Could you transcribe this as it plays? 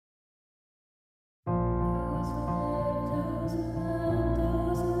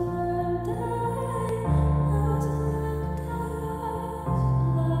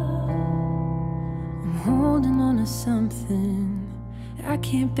onto something. I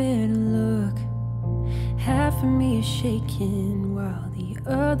can't bear to look. Half of me is shaking while the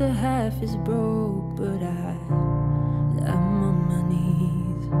other half is broke. But I'm on my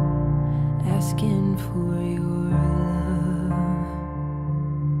knees asking for your love.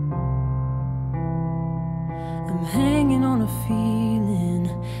 I'm hanging on a feeling,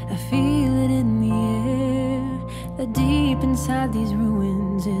 I feel it in the air, that deep inside these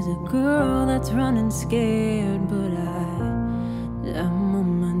ruins is a girl that's running scared. But I'm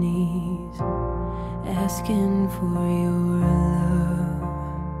on my knees asking for your love.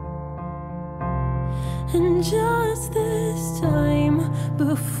 And just this time,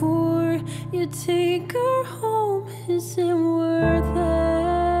 before you take her home, is it worth it?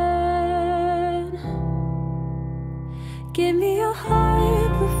 Give me your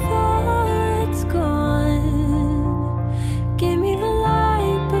heart before it's gone. Give me the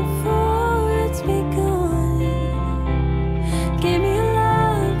light before it's begun. Give me a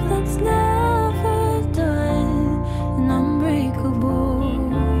love that's never done. An unbreakable you.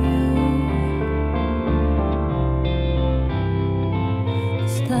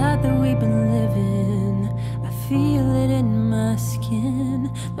 This life that we've been living, I feel it in my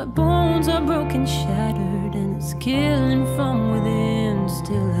skin. My bones are broken, shattered, and it's killing from within.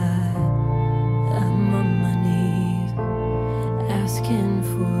 Still I'm on my knees asking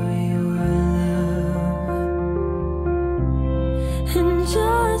for your love. And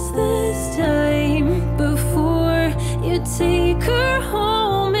just this time, before you take her